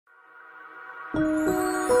Hi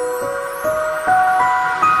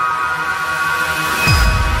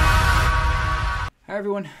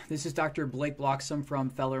everyone, this is Dr. Blake Bloxham from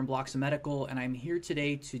Feller and Bloxham Medical, and I'm here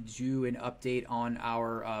today to do an update on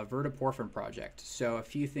our Verteporfin project. So a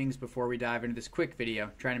few things before we dive into this quick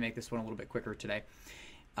video, trying to make this one a little bit quicker today.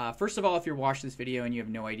 First of all, if you're watching this video and you have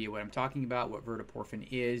no idea what I'm talking about, what Verteporfin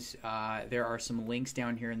is, there are some links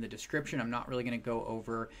down here in the description. I'm not really going to go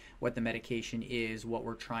over what the medication is, what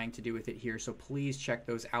we're trying to do with it here, so please check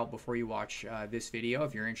those out before you watch this video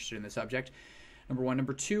if you're interested in the subject. Number one.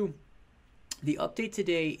 Number two, the update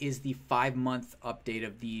today is the 5-month update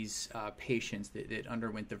of these patients that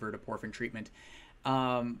underwent the Verteporfin treatment.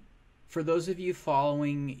 For those of you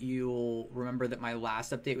following, you'll remember that my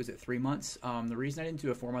last update was at 3 months. The reason I didn't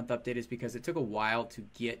do a 4-month update is because it took a while to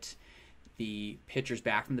get the pictures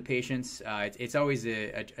back from the patients. It's always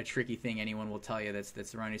a tricky thing. Anyone will tell you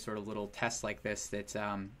that's around any sort of little tests like this, that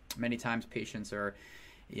many times patients are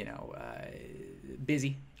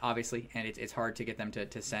busy, obviously, and it's hard to get them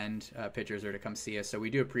to send pictures or to come see us. So we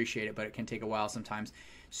do appreciate it, but it can take a while sometimes.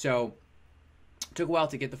 So it took a while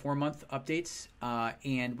to get the 4-month updates.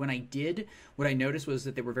 And when I did, what I noticed was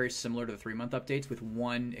that they were very similar to the 3-month updates, with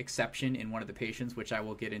one exception in one of the patients, which I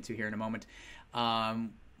will get into here in a moment.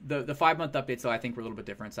 The 5-month updates, though, I think were a little bit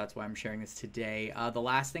different. So that's why I'm sharing this today. The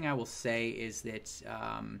last thing I will say is that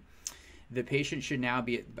the patient should now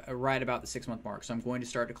be right about the 6-month mark. So I'm going to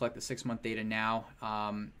start to collect the 6-month data now,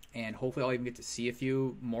 and hopefully I'll even get to see a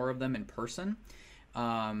few more of them in person,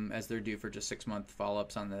 as they're due for just 6-month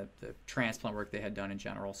follow-ups on the transplant work they had done in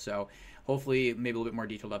general. So hopefully maybe a little bit more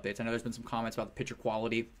detailed updates. I know there's been some comments about the picture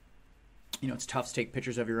quality. You know, it's tough to take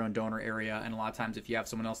pictures of your own donor area, and a lot of times if you have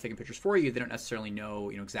someone else taking pictures for you, they don't necessarily know,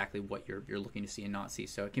 exactly what you're looking to see and not see.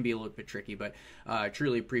 So it can be a little bit tricky, but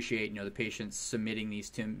truly appreciate, the patients submitting these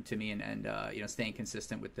to me and staying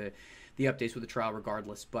consistent with the updates with the trial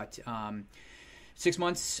regardless. But 6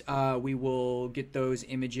 months, we will get those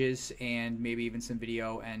images and maybe even some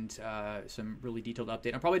video and some really detailed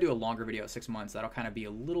update. I'll probably do a longer video at 6 months. That'll kind of be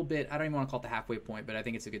a little bit, I don't even want to call it the halfway point, but I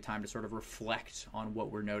think it's a good time to sort of reflect on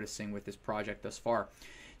what we're noticing with this project thus far.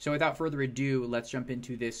 So without further ado, let's jump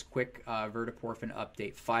into this quick Verteporfin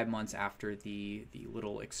update 5 months after the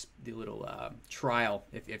little trial,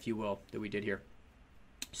 if you will, that we did here.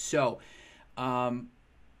 So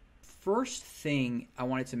first thing I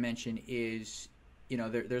wanted to mention is,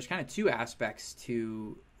 there's kind of two aspects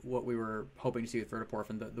to what we were hoping to see with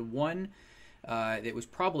Verteporfin. The one that was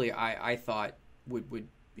probably, I thought, would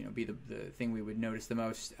be the thing we would notice the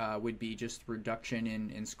most would be just reduction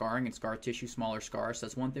in scarring and scar tissue, smaller scars. So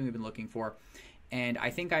that's one thing we've been looking for. And I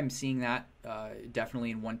think I'm seeing that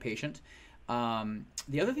definitely in one patient.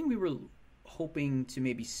 The other thing we were hoping to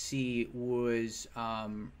maybe see was, I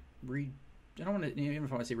don't want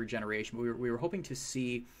to say regeneration, but we were hoping to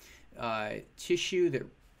see tissue that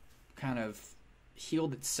kind of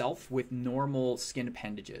healed itself with normal skin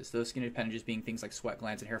appendages, those skin appendages being things like sweat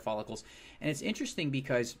glands and hair follicles. And it's interesting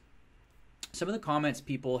because some of the comments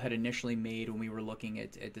people had initially made when we were looking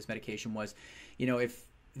at this medication was, if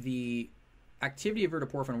the activity of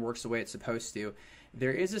Verteporfin works the way it's supposed to,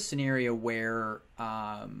 there is a scenario where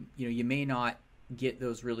you may not get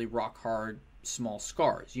those really rock hard small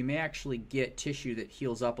scars. You may actually get tissue that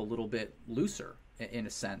heals up a little bit looser in a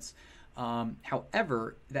sense.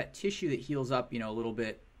 However, that tissue that heals up, a little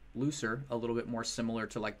bit looser, a little bit more similar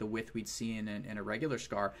to like the width we'd see in a regular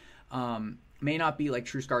scar, may not be like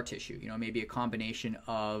true scar tissue. Maybe a combination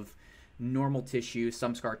of normal tissue,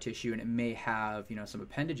 some scar tissue, and it may have, some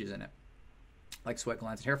appendages in it, like sweat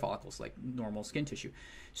glands and hair follicles, like normal skin tissue.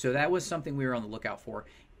 So that was something we were on the lookout for.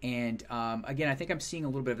 And again, I think I'm seeing a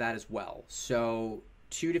little bit of that as well. So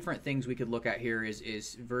two different things we could look at here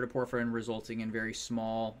is Verteporfin resulting in very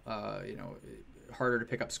small, harder to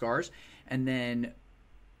pick up scars, and then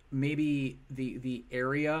maybe the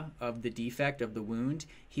area of the defect of the wound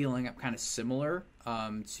healing up kind of similar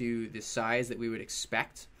to the size that we would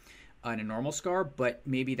expect in a normal scar, but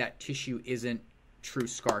maybe that tissue isn't true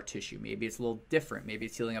scar tissue. Maybe it's a little different. Maybe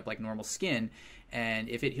it's healing up like normal skin, and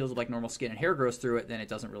if it heals up like normal skin and hair grows through it, then it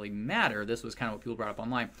doesn't really matter. This was kind of what people brought up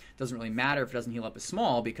online. It doesn't really matter if it doesn't heal up as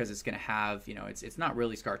small, because it's going to have, it's not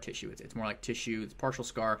really scar tissue. It's more like tissue. It's partial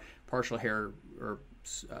scar, partial hair or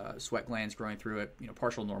sweat glands growing through it,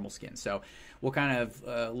 partial normal skin. So we'll kind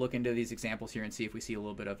of look into these examples here and see if we see a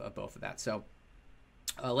little bit of both of that. So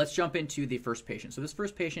let's jump into the first patient. So this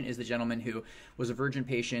first patient is the gentleman who was a virgin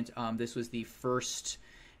patient. This was the first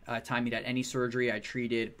time he'd had any surgery. I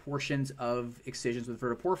treated portions of excisions with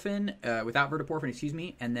Verteporfin, without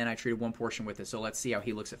Verteporfin, and then I treated one portion with it. So let's see how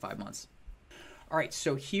he looks at 5 months. All right,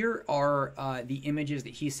 so here are the images that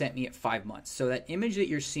he sent me at 5 months. So that image that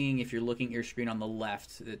you're seeing, if you're looking at your screen on the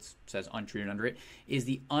left, that says untreated under it, is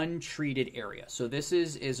the untreated area. So this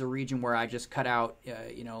is a region where I just cut out,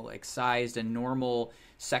 excised a normal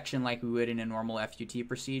section like we would in a normal FUT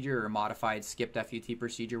procedure, or a modified skipped FUT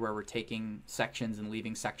procedure where we're taking sections and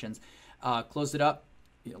leaving sections. Closed it up,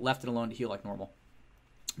 left it alone to heal like normal.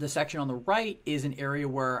 The section on the right is an area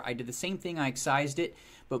where I did the same thing. I excised it,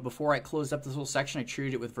 but before I closed up this little section, I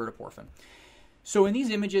treated it with Verteporfin. So in these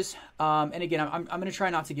images, and again, I'm going to try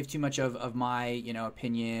not to give too much of my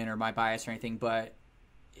opinion or my bias or anything, but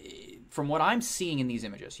from what I'm seeing in these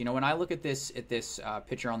images, when I look at this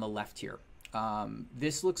picture on the left here,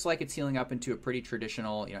 this looks like it's healing up into a pretty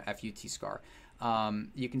traditional FUT scar.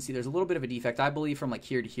 You can see there's a little bit of a defect. I believe from like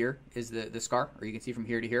here to here is the scar, or you can see from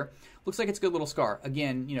here to here. Looks like it's a good little scar.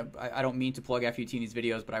 Again, I don't mean to plug FUT in these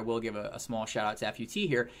videos, but I will give a small shout out to FUT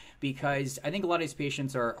here, because I think a lot of these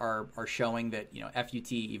patients are showing that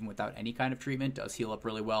FUT, even without any kind of treatment, does heal up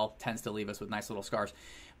really well, tends to leave us with nice little scars.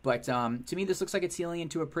 But to me, this looks like it's healing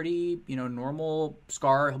into a pretty normal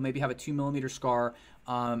scar. He'll maybe have a 2 millimeter scar.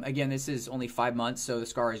 Again, this is only 5 months, so the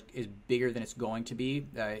scar is bigger than it's going to be.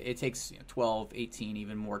 It takes 12, 18,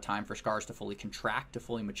 even more time for scars to fully contract, to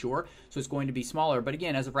fully mature. So it's going to be smaller. But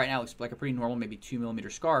again, as of right now, it looks like a pretty normal, maybe 2 millimeter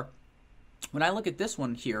scar. When I look at this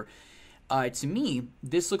one here, to me,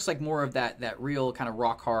 this looks like more of that real kind of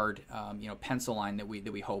rock hard, pencil line that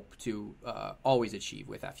we hope to always achieve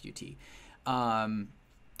with FUT.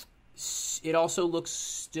 It also looks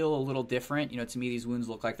still a little different. To me, these wounds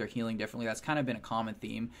look like they're healing differently. That's kind of been a common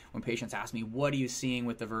theme when patients ask me, what are you seeing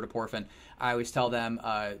with the Verteporfin? I always tell them,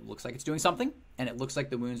 looks like it's doing something, and it looks like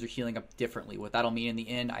the wounds are healing up differently. What that'll mean in the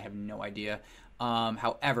end, I have no idea.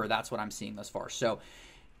 However, that's what I'm seeing thus far. So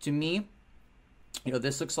to me,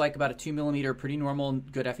 this looks like about a 2 millimeter, pretty normal,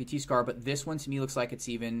 good FUT scar, but this one to me looks like it's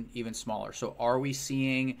even smaller. So are we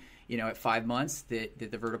seeing, at 5 months that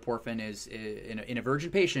the Verteporfin is in a virgin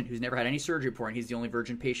patient who's never had any surgery before, and he's the only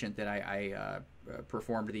virgin patient that I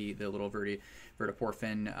performed the little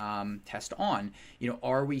Verteporfin test on?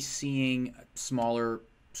 Are we seeing smaller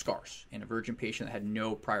scars in a virgin patient that had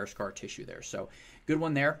no prior scar tissue there? So good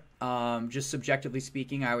one there. Just subjectively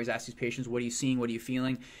speaking, I always ask these patients, what are you seeing? What are you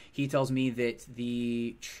feeling? He tells me that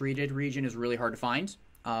the treated region is really hard to find.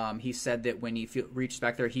 He said that when he reaches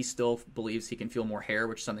back there, he still believes he can feel more hair,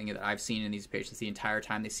 which is something that I've seen in these patients the entire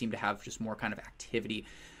time. They seem to have just more kind of activity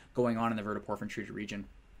going on in the Verteporfin treated region.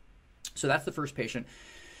 So that's the first patient.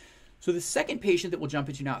 So the second patient that we'll jump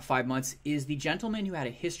into now at 5 months is the gentleman who had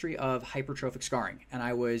a history of hypertrophic scarring. And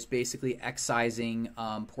I was basically excising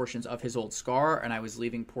portions of his old scar, and I was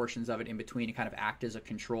leaving portions of it in between to kind of act as a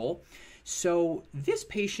control. So this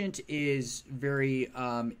patient is very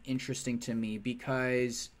interesting to me,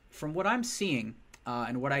 because from what I'm seeing,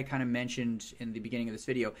 and what I kind of mentioned in the beginning of this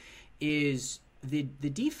video, is the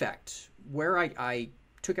defect where I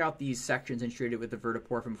took out these sections and treated it with the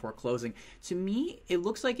Verteporfin before closing. To me, it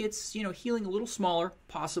looks like it's healing a little smaller,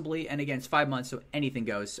 possibly. And again, it's 5 months, so anything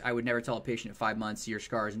goes. I would never tell a patient at 5 months your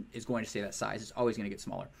scar is going to stay that size. It's always going to get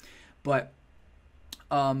smaller. But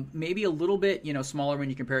maybe a little bit smaller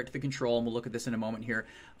when you compare it to the control, and we'll look at this in a moment here,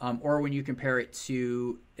 or when you compare it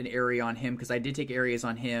to an area on him, because I did take areas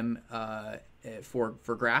on him for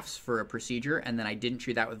grafts for a procedure, and then I didn't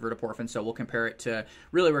treat that with Verteporfin. So we'll compare it to,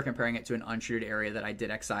 really we're comparing it to an untreated area that I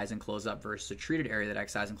did excise and close up versus a treated area that I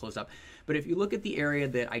excised and closed up. But if you look at the area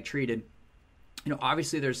that I treated,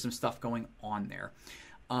 obviously there's some stuff going on there.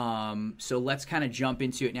 So let's kind of jump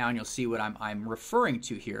into it now, and you'll see what I'm referring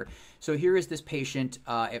to here. So here is this patient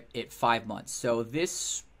at 5 months. So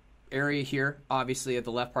this area here, obviously at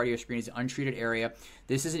the left part of your screen, is an untreated area.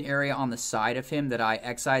 This is an area on the side of him that I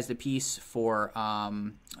excised a piece for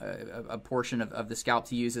a portion of the scalp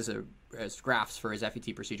to use as grafts for his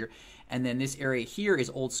FUT procedure. And then this area here is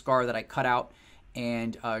old scar that I cut out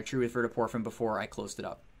and treated with Verteporfin before I closed it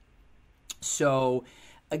up. So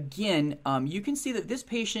again, you can see that this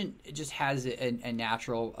patient just has a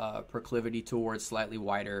natural proclivity towards slightly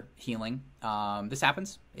wider healing. This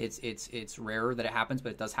happens. It's rarer that it happens,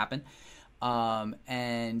 but it does happen.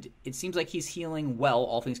 And it seems like he's healing well,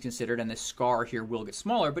 all things considered, and the scar here will get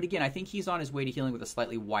smaller. But again, I think he's on his way to healing with a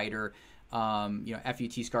slightly wider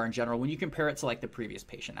FUT scar in general. When you compare it to like the previous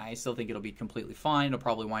patient, I still think it'll be completely fine. It'll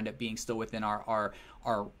probably wind up being still within our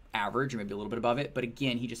average, or maybe a little bit above it. But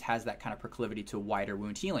again, he just has that kind of proclivity to wider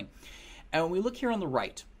wound healing. And when we look here on the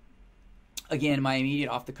right, again, my immediate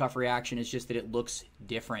off-the-cuff reaction is just that it looks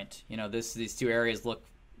different. These two areas look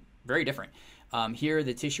very different. Here,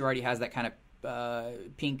 the tissue already has that kind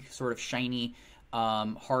of pink, sort of shiny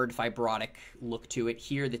hard fibrotic look to it.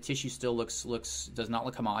 Here, the tissue still does not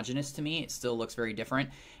look homogeneous to me. It still looks very different.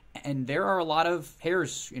 And there are a lot of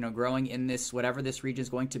hairs, growing in this, whatever this region is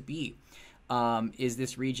going to be. Is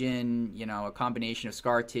this region, a combination of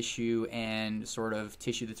scar tissue and sort of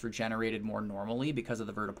tissue that's regenerated more normally because of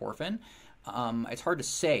the verteporfin? It's hard to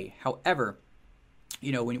say. However,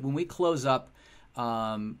 when we close up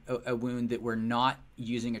a wound that we're not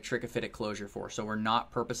using a trichophytic closure for, so we're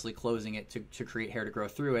not purposely closing it to create hair to grow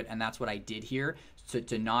through it, and that's what I did here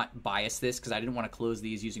to not bias this, because I didn't want to close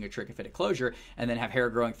these using a trichophytic closure and then have hair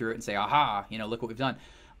growing through it and say, aha, look what we've done.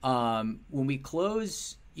 When we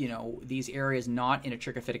close these areas not in a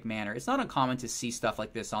trichophytic manner, it's not uncommon to see stuff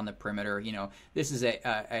like this on the perimeter. This is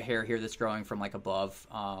a hair here that's growing from like above,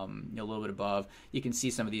 a little bit above. You can see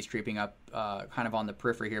some of these creeping up kind of on the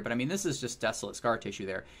periphery here, but I mean, this is just desolate scar tissue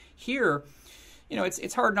there. Here,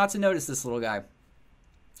 it's hard not to notice this little guy,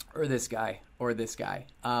 or this guy, or this guy.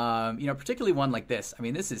 Particularly one like this. I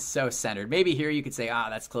mean, this is so centered. Maybe here you could say,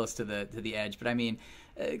 that's close to the edge, but I mean,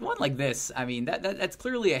 one like this, I mean, that's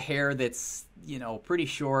clearly a hair that's, pretty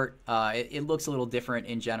short. It looks a little different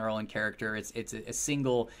in general in character. It's a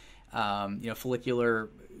single, follicular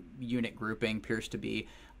unit grouping appears to be.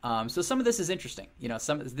 So some of this is interesting.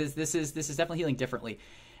 This is definitely healing differently.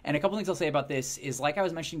 And a couple things I'll say about this is, like I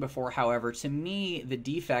was mentioning before, however, to me, the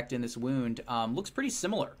defect in this wound looks pretty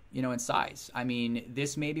similar, in size. I mean,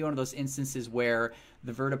 this may be one of those instances where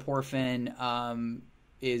the verteporfin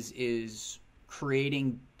is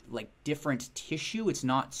creating like different tissue. It's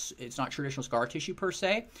not traditional scar tissue per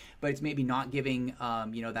se, but it's maybe not giving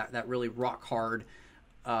that really rock hard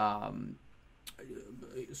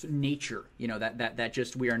nature, that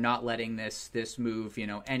just, we are not letting this move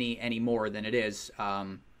any more than it is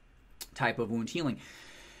type of wound healing.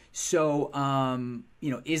 So,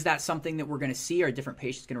 is that something that we're going to see? Are different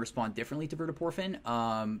patients going to respond differently to verteporfin?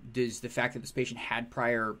 Does the fact that this patient had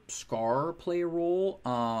prior scar play a role?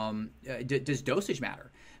 Does dosage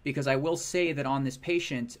matter? Because I will say that on this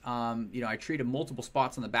patient, I treated multiple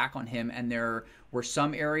spots on the back on him, and there were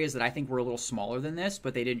some areas that I think were a little smaller than this,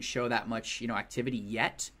 but they didn't show that much, activity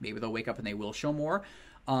yet. Maybe they'll wake up and they will show more.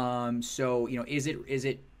 Is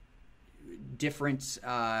it different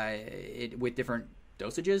with different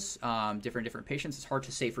dosages, different patients? It's hard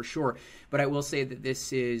to say for sure, but I will say that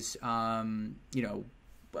this is, in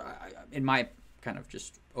my kind of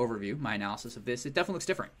just overview, my analysis of this, it definitely looks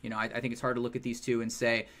different. I think it's hard to look at these two and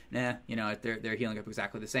say, nah, they're healing up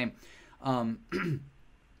exactly the same.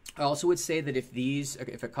 I also would say that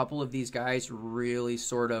if a couple of these guys really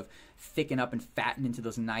sort of thicken up and fatten into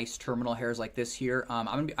those nice terminal hairs like this here,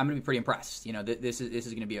 I'm gonna be pretty impressed. This is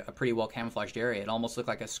going to be a pretty well camouflaged area. It almost looked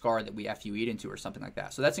like a scar that we FUE'd into or something like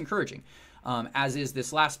that. So that's encouraging. As is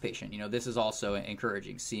this last patient. This is also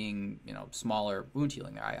encouraging, seeing smaller wound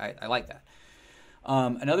healing there. I like that.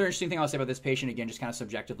 Another interesting thing I'll say about this patient, again, just kind of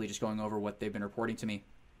subjectively, just going over what they've been reporting to me.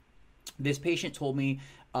 This patient told me,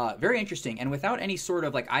 very interesting, and without any sort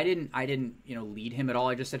of I didn't lead him at all.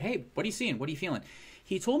 I just said, hey, what are you seeing? What are you feeling?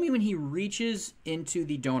 He told me when he reaches into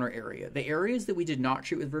the donor area, the areas that we did not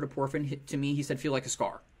treat with verteporfin, to me, he said, feel like a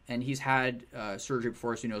scar. And he's had surgery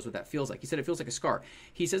before, so he knows what that feels like. He said it feels like a scar.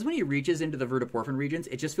 He says when he reaches into the verteporfin regions,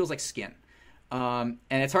 it just feels like skin. And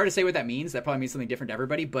it's hard to say what that means. That probably means something different to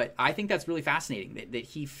everybody, but I think that's really fascinating that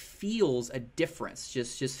he feels a difference,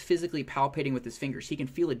 just physically palpating with his fingers. He can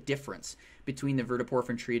feel a difference between the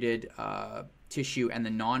verteporfin treated tissue and the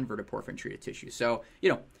non-verteporfin treated tissue. So,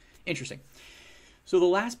 interesting. So the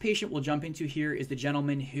last patient we'll jump into here is the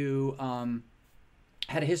gentleman who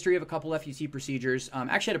had a history of a couple FUT procedures,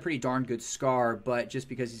 actually had a pretty darn good scar, but just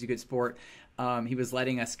because he's a good sport, he was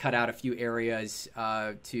letting us cut out a few areas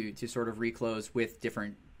to sort of reclose with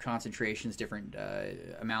different concentrations, different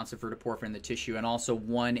amounts of verteporfin in the tissue, and also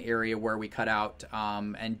one area where we cut out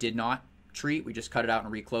and did not treat. We just cut it out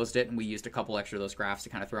and reclosed it, and we used a couple extra of those grafts to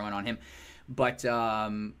kind of throw in on him. But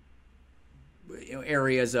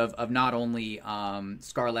areas of not only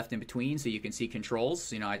scar left in between, so you can see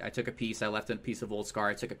controls. I took a piece, I left a piece of old scar,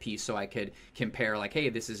 I took a piece so I could compare, like, hey,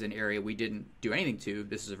 this is an area we didn't do anything to,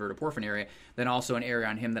 this is a verteporfin area. Then also an area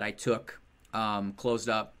on him that I took, closed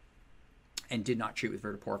up, and did not treat with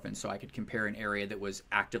verteporfin, so I could compare an area that was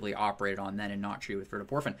actively operated on then and not treated with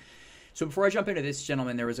verteporfin. So before I jump into this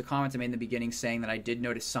gentleman, there was a comment I made in the beginning saying that I did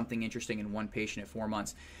notice something interesting in one patient at 4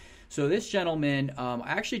 months. So this gentleman, I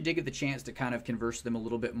actually did get the chance to kind of converse with him a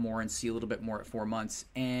little bit more and see a little bit more at 4 months.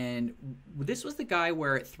 And this was the guy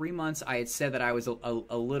where at 3 months I had said that I was a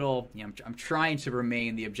little, I'm trying to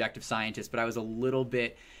remain the objective scientist, but I was a little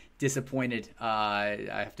bit disappointed, I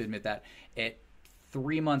have to admit that, at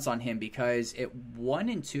 3 months on him, because at 1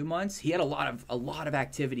 and 2 months he had a lot of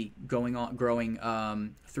activity growing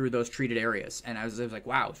through those treated areas, and I was like,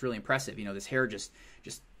 wow, it's really impressive. This hair just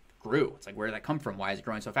grew. It's like, where did that come from? Why is it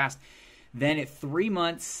growing so fast? Then at 3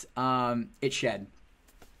 months, it shed.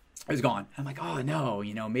 It was gone. I'm like, oh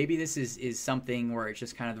no, maybe this is something where it's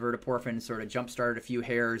just kind of the verteporfin sort of jump started a few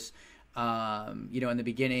hairs, in the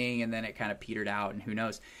beginning, and then it kind of petered out, and who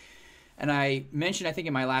knows. And I mentioned, I think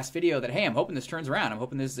in my last video, that, hey, I'm hoping this turns around. I'm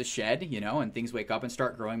hoping this is a shed, and things wake up and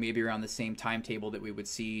start growing maybe around the same timetable that we would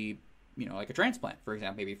see, like a transplant, for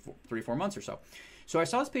example, maybe 3-4 months or so. So I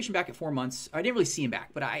saw this patient back at 4 months. I didn't really see him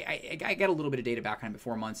back, but I got a little bit of data back on him at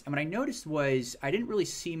 4 months. And what I noticed was I didn't really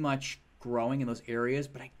see much growing in those areas,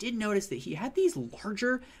 but I did notice that he had these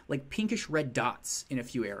larger, like pinkish red dots in a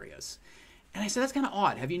few areas. And I said, that's kind of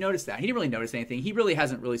odd. Have you noticed that? He didn't really notice anything. He really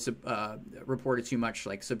hasn't really reported too much,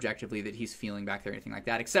 like subjectively, that he's feeling back there or anything like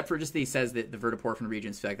that, except for just that he says that the verteporfin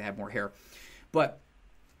regions feel like they have more hair. But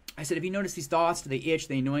I said, have you noticed these dots? Do they itch? Are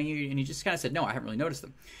they annoying you? And he just kind of said, no, I haven't really noticed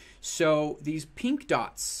them. So these pink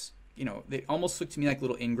dots, they almost look to me like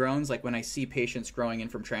little ingrowns. Like when I see patients growing in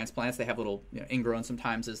from transplants, they have little ingrowns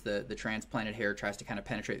sometimes as the transplanted hair tries to kind of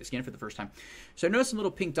penetrate the skin for the first time. So I noticed some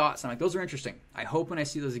little pink dots, and I'm like, those are interesting. I hope when I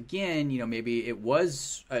see those again, maybe it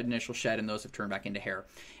was an initial shed and those have turned back into hair.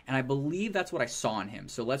 And I believe that's what I saw on him.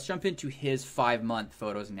 So let's jump into his 5-month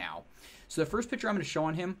photos now. So the first picture I'm going to show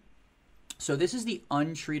on him, so this is the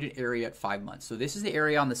untreated area at 5 months. So this is the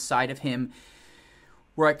area on the side of him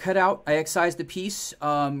where I excised the piece,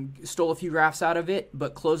 stole a few grafts out of it,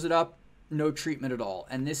 but closed it up, no treatment at all.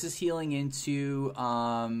 And this is healing into,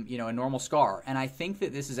 a normal scar. And I think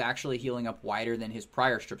that this is actually healing up wider than his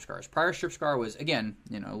prior strip scar. His prior strip scar was, again,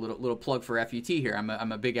 a little plug for FUT here.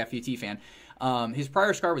 I'm a big FUT fan. His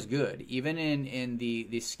prior scar was good, even in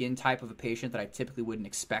the skin type of a patient that I typically wouldn't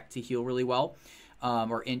expect to heal really well. I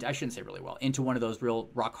shouldn't say really well, into one of those real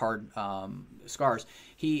rock hard scars.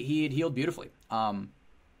 He had healed beautifully.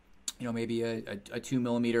 Maybe a 2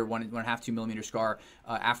 millimeter, 1.5, 2 millimeter scar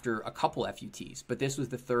after a couple FUTs. But this was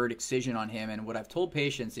the third excision on him. And what I've told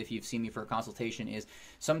patients, if you've seen me for a consultation, is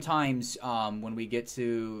sometimes when we get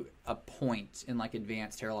to a point in like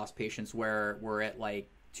advanced hair loss patients where we're at like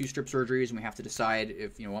 2 strip surgeries and we have to decide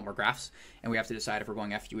if we want more grafts, and we have to decide if we're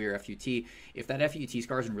going FUE or FUT. If that FUT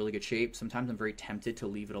scar is in really good shape, sometimes I'm very tempted to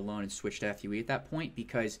leave it alone and switch to FUE at that point,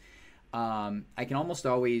 because I can almost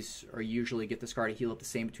always or usually get the scar to heal up the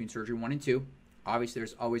same between surgery 1 and 2. Obviously,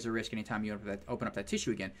 there's always a risk anytime you open up that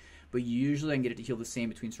tissue again, but usually I can get it to heal the same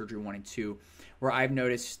between surgery 1 and 2. Where I've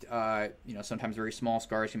noticed, sometimes very small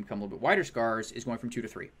scars can become a little bit wider scars, is going from 2 to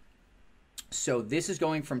 3. So this is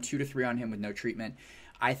going from 2 to 3 on him with no treatment.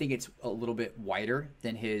 I think it's a little bit wider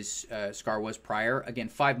than his scar was prior. Again,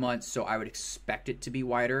 5 months, so I would expect it to be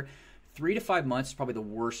wider. 3 to 5 months is probably the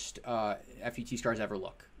worst FUT scars ever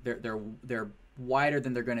look. They're wider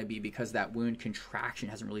than they're going to be because that wound contraction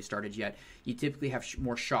hasn't really started yet. You typically have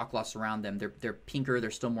more shock loss around them. They're pinker.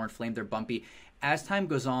 They're still more inflamed. They're bumpy. As time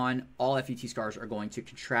goes on, all FUT scars are going to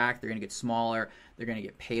contract. They're going to get smaller. They're going to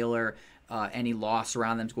get paler. Any loss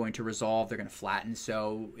around them is going to resolve. They're going to flatten.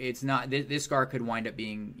 So it's not, this scar could wind up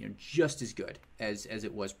being just as good as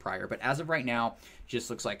it was prior. But as of right now, just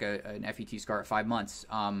looks like an FUT scar at 5 months.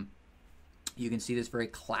 You can see this very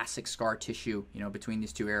classic scar tissue, between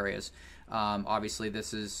these two areas. Obviously,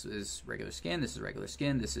 this is regular skin. This is regular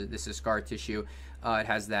skin. This is scar tissue. It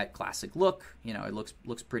has that classic look. It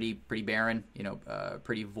looks pretty barren.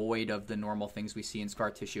 Pretty void of the normal things we see in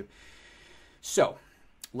scar tissue. So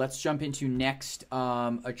let's jump into next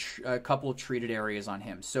a couple of treated areas on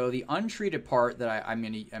him. So the untreated part that I'm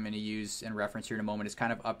gonna use and reference here in a moment is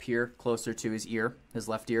kind of up here, closer to his ear, his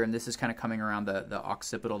left ear, and this is kind of coming around the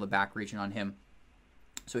occipital, the back region on him.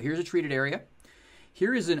 So here's a treated area.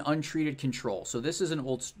 Here is an untreated control. So this is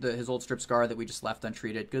his old strip scar that we just left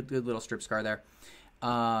untreated. Good little strip scar there.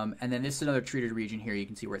 And then this is another treated region here. You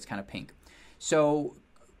can see where it's kind of pink. So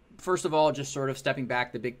first of all, just sort of stepping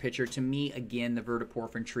back, the big picture, to me, again, the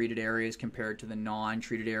verteporfin treated areas compared to the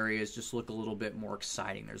non-treated areas just look a little bit more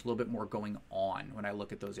exciting. There's a little bit more going on when I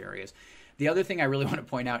look at those areas. The other thing I really want to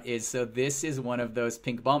point out is, so this is one of those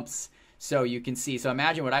pink bumps. So you can see, so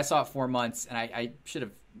imagine what I saw at 4 months, and I should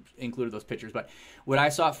have included those pictures, but what I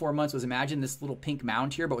saw at 4 months was, imagine this little pink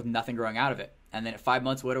mound here, but with nothing growing out of it. And then at 5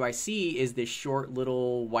 months, what do I see is this short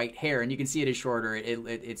little white hair. And you can see it is shorter.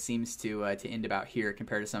 It seems to end about here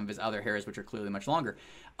compared to some of his other hairs, which are clearly much longer.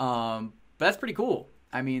 But that's pretty cool.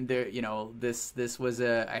 I mean, this was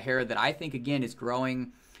a hair that I think, again, is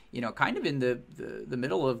growing kind of in the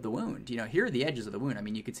middle of the wound. Here are the edges of the wound. I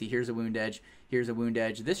mean, you can see here's a wound edge, here's a wound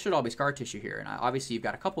edge. This should all be scar tissue here. And obviously you've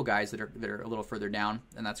got a couple guys that are a little further down,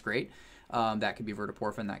 and that's great. That could be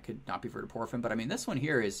verteporfin, that could not be verteporfin. But I mean, this one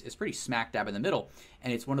here is pretty smack dab in the middle.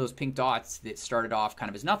 And it's one of those pink dots that started off kind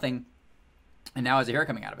of as nothing, and now has a hair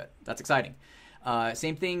coming out of it. That's exciting.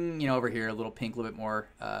 Same thing, over here, a little pink, a little bit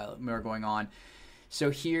more going on. So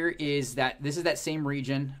here is this is that same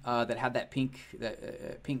region that had that pink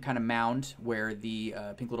kind of mound where the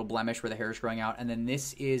pink little blemish where the hair is growing out. And then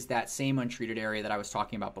this is that same untreated area that I was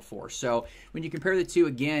talking about before. So when you compare the two,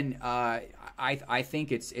 again, I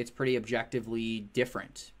think it's pretty objectively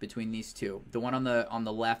different between these two. The one on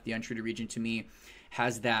the left, the untreated region, to me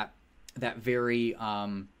has that very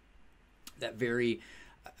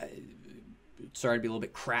sorry to be a little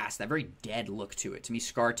bit crass, that very dead look to it. To me,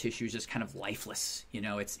 scar tissue is just kind of lifeless.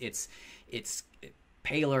 It's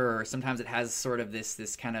paler, or sometimes it has sort of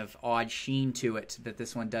this kind of odd sheen to it that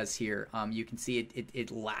this one does here. You can see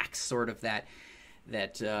it lacks sort of that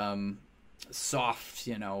soft,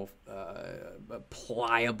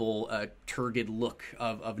 pliable, turgid look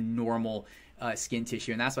of normal skin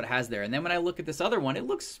tissue, and that's what it has there. And then when I look at this other one, it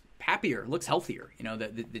looks happier, looks healthier.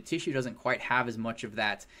 The tissue doesn't quite have as much of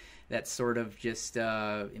that sort of just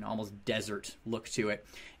almost desert look to it.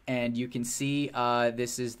 And you can see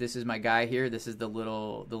this is my guy here. This is the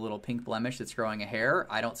little pink blemish that's growing a hair.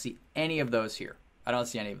 I don't see any of those here. I don't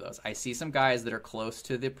see any of those. I see some guys that are close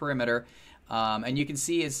to the perimeter. And you can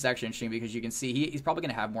see it's actually interesting because you can see he's probably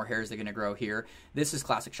going to have more hairs that are going to grow here. This is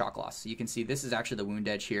classic shock loss. So you can see this is actually the wound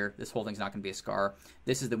edge here. This whole thing's not going to be a scar.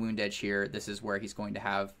 This is the wound edge here. This is where he's going to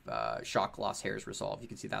have shock loss hairs resolve. You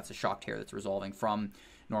can see that's a shocked hair that's resolving from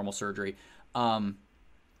normal surgery.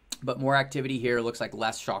 But more activity here, looks like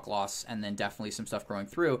less shock loss, and then definitely some stuff growing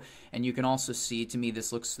through. And you can also see, to me,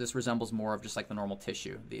 this resembles more of just like the normal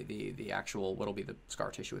tissue, the actual, what'll be the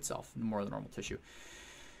scar tissue itself, more of the normal tissue.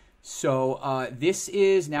 So this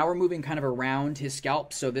is, now we're moving kind of around his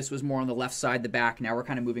scalp. So this was more on the left side, the back. Now we're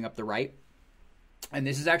kind of moving up the right. And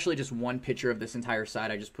this is actually just one picture of this entire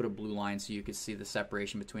side. I just put a blue line so you could see the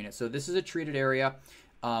separation between it. So this is a treated area.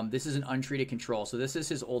 This is an untreated control. So this is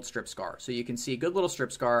his old strip scar. So you can see a good little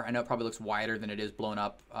strip scar. I know it probably looks wider than it is blown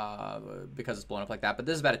up because it's blown up like that. But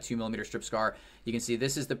this is about a 2 millimeter strip scar. You can see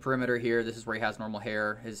this is the perimeter here. This is where he has normal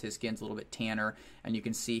hair. His skin's a little bit tanner. And you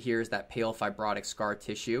can see here's that pale fibrotic scar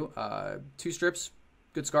tissue. 2 strips,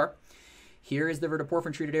 good scar. Here is the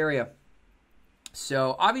verteporfin treated area.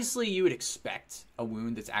 So obviously you would expect a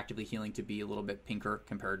wound that's actively healing to be a little bit pinker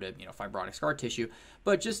compared to fibrotic scar tissue,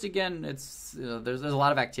 but just again, it's there's a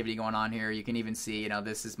lot of activity going on here. You can even see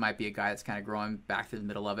this might be a guy that's kind of growing back through the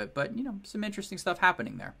middle of it, but some interesting stuff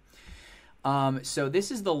happening there. So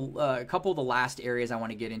this is a couple of the last areas I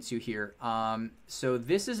want to get into here. So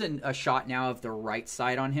this is a shot now of the right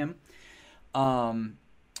side on him.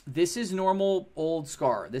 This is normal old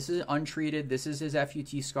scar. This is untreated. This is his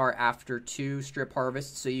FUT scar after 2 strip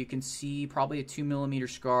harvests. So you can see probably a 2 millimeter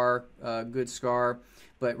scar, good scar,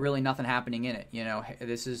 but really nothing happening in it.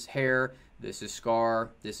 This is hair, this is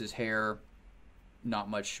scar, this is hair. Not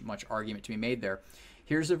much argument to be made there.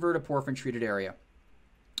 Here's a verteporfin treated area.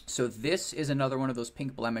 So this is another one of those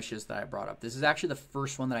pink blemishes that I brought up. This is actually the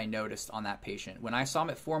first one that I noticed on that patient. When I saw him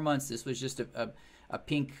at 4 months, this was just a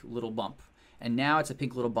pink little bump. And now it's a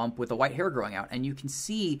pink little bump with a white hair growing out. And you can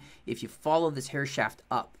see, if you follow this hair shaft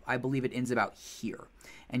up, I believe it ends about here.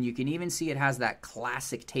 And you can even see it has that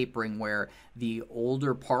classic tapering where the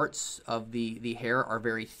older parts of the hair are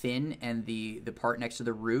very thin, and the part next to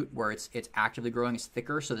the root where it's actively growing is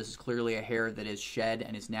thicker. So this is clearly a hair that is shed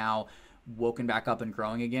and is now woken back up and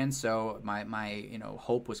growing again. So my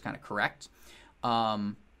hope was kind of correct.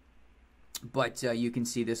 But you can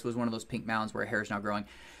see this was one of those pink mounds where hair is now growing.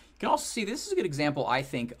 You can also see this is a good example, I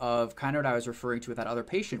think, of kind of what I was referring to with that other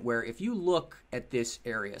patient, where if you look at this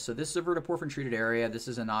area, so this is a verteporfin treated area, this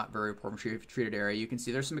is a not verteporfin treated area, you can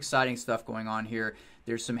see there's some exciting stuff going on here.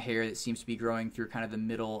 There's some hair that seems to be growing through kind of the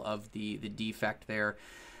middle of the defect there.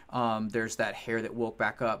 There's that hair that woke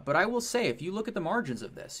back up. But I will say, if you look at the margins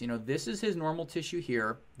of this, this is his normal tissue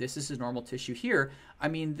here. This is his normal tissue here. I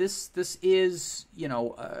mean, this is,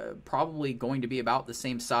 probably going to be about the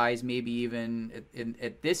same size, maybe even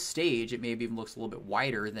at this stage, it maybe even looks a little bit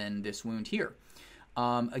wider than this wound here.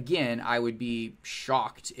 Again, I would be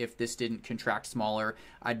shocked if this didn't contract smaller.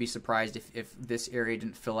 I'd be surprised if this area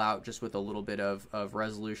didn't fill out just with a little bit of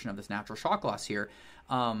resolution of this natural shock loss here.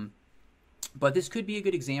 But this could be a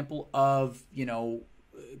good example of,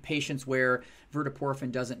 patients where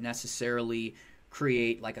verteporfin doesn't necessarily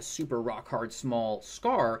create like a super rock hard small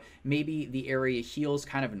scar, maybe the area heals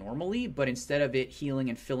kind of normally, but instead of it healing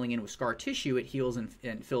and filling in with scar tissue, it heals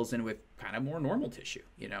and fills in with kind of more normal tissue,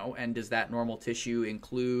 you know? And does that normal tissue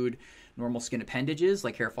include normal skin appendages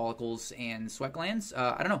like hair follicles and sweat glands?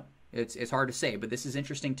 I don't know. It's hard to say, but this is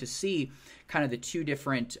interesting to see kind of the two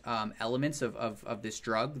different elements of this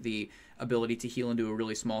drug, the ability to heal into a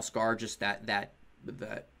really small scar, just that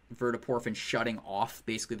verteporfin shutting off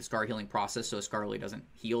basically the scar healing process, so a scar really doesn't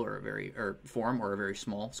heal or form, or a very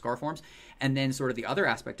small scar forms. And then sort of the other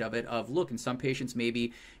aspect of it of, look, in some patients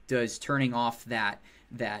maybe does turning off that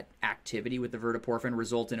activity with the verteporfin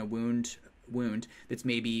result in a wound that's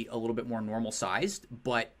maybe a little bit more normal sized,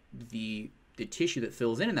 but the tissue that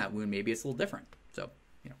fills in that wound, maybe it's a little different. So,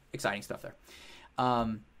 you know, exciting stuff there.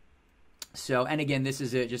 So, and again, this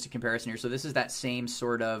is just a comparison here. So this is that same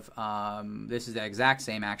sort of, this is the exact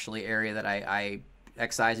same actually area that I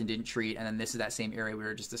excised and didn't treat. And then this is that same area we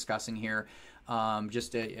were just discussing here.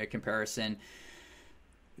 Just a comparison.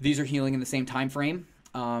 These are healing in the same time frame.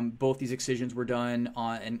 Both these excisions were done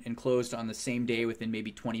on and closed on the same day within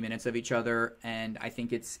maybe 20 minutes of each other. And I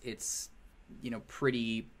think it's you know,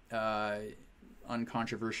 pretty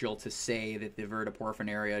uncontroversial to say that the verteporfin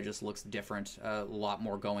area just looks different, a lot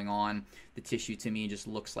more going on. The tissue to me just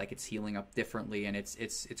looks like it's healing up differently, and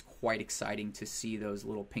it's quite exciting to see those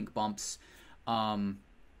little pink bumps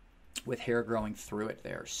with hair growing through it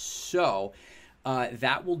there. So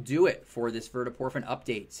that will do it for this verteporfin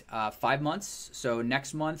update. 5 months. So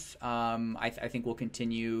next month, I think we'll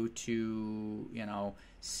continue to, you know,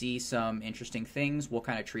 see some interesting things. We'll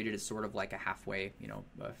kind of treat it as sort of like a halfway, you know,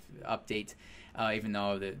 update. Even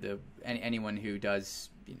though anyone who does,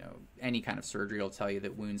 you know, any kind of surgery will tell you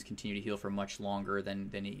that wounds continue to heal for much longer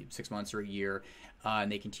than 6 months or a year,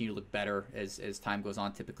 and they continue to look better as time goes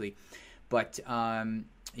on typically. But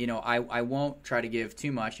you know, I won't try to give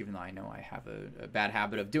too much, even though I know I have a bad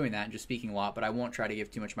habit of doing that and just speaking a lot. But I won't try to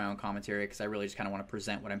give too much of my own commentary, because I really just kind of want to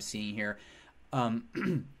present what I'm seeing here.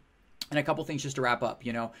 And a couple things just to wrap up.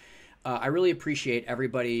 You know, I really appreciate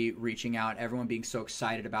everybody reaching out, everyone being so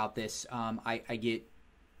excited about this. I get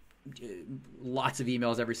lots of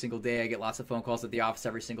emails every single day. I get lots of phone calls at the office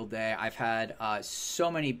every single day. I've had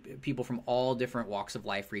so many people from all different walks of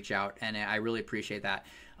life reach out, and I really appreciate that.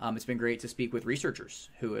 It's been great to speak with researchers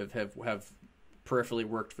who have peripherally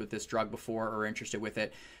worked with this drug before or are interested with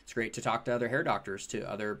it. It's great to talk to other hair doctors, to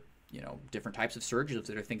other, you know, different types of surgeons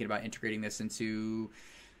that are thinking about integrating this into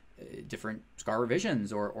different scar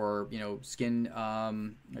revisions or you know, skin,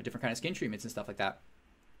 different kind of skin treatments and stuff like that.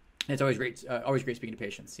 It's always great speaking to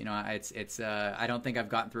patients. You know, I don't think I've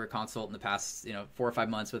gotten through a consult in the past, you know, 4 or 5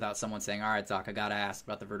 months without someone saying, all right, doc, I got to ask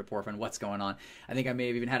about the verteporfin. What's going on? I think I may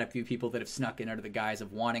have even had a few people that have snuck in under the guise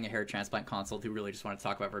of wanting a hair transplant consult who really just want to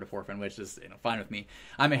talk about verteporfin, which is, you know, fine with me.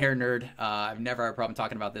 I'm a hair nerd. I've never had a problem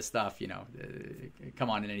talking about this stuff. You know,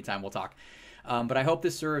 come on in anytime, we'll talk. But I hope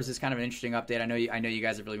this serves as kind of an interesting update. I know you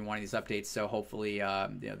guys have really been wanting these updates, so hopefully, you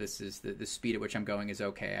know, this is the speed at which I'm going is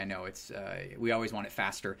okay. I know it's we always want it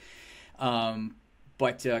faster,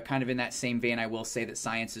 but kind of in that same vein, I will say that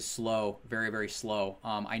science is slow, very, very slow.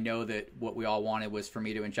 I know that what we all wanted was for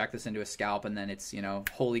me to inject this into a scalp, and then it's, you know,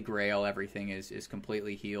 holy grail, everything is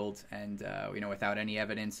completely healed, and you know, without any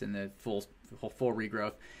evidence in the full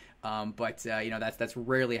regrowth. But you know, that's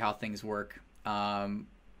rarely how things work.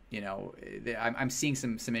 You know, I'm seeing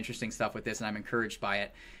some interesting stuff with this, and I'm encouraged by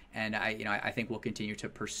it. And I think we'll continue to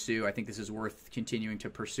pursue. I think this is worth continuing to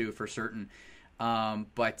pursue for certain.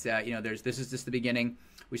 But you know, this is just the beginning.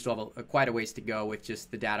 We still have quite a ways to go with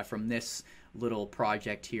just the data from this little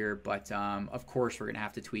project here. But of course, we're going to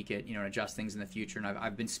have to tweak it, you know, and adjust things in the future. And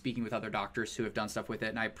I've been speaking with other doctors who have done stuff with it,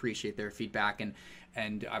 and I appreciate their feedback.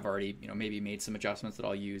 And I've already, you know, maybe made some adjustments that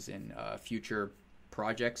I'll use in future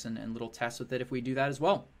projects and little tests with it if we do that as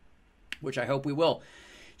well, which I hope we will.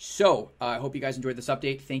 So I hope you guys enjoyed this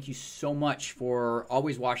update. Thank you so much for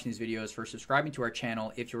always watching these videos, for subscribing to our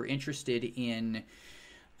channel. If you're interested in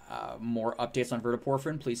more updates on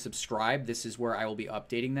verteporfin, please subscribe. This is where I will be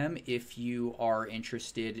updating them. If you are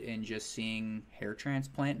interested in just seeing hair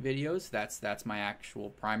transplant videos, that's my actual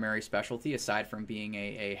primary specialty, aside from being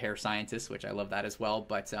a hair scientist, which I love that as well.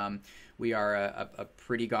 But we are a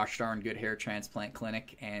pretty gosh darn good hair transplant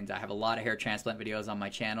clinic, and I have a lot of hair transplant videos on my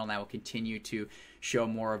channel, and I will continue to show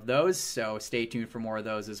more of those, so stay tuned for more of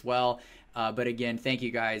those as well. But again, thank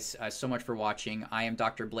you guys so much for watching. I am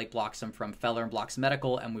Dr. Blake Bloxham from Feller & Blox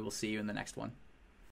Medical, and we will see you in the next one.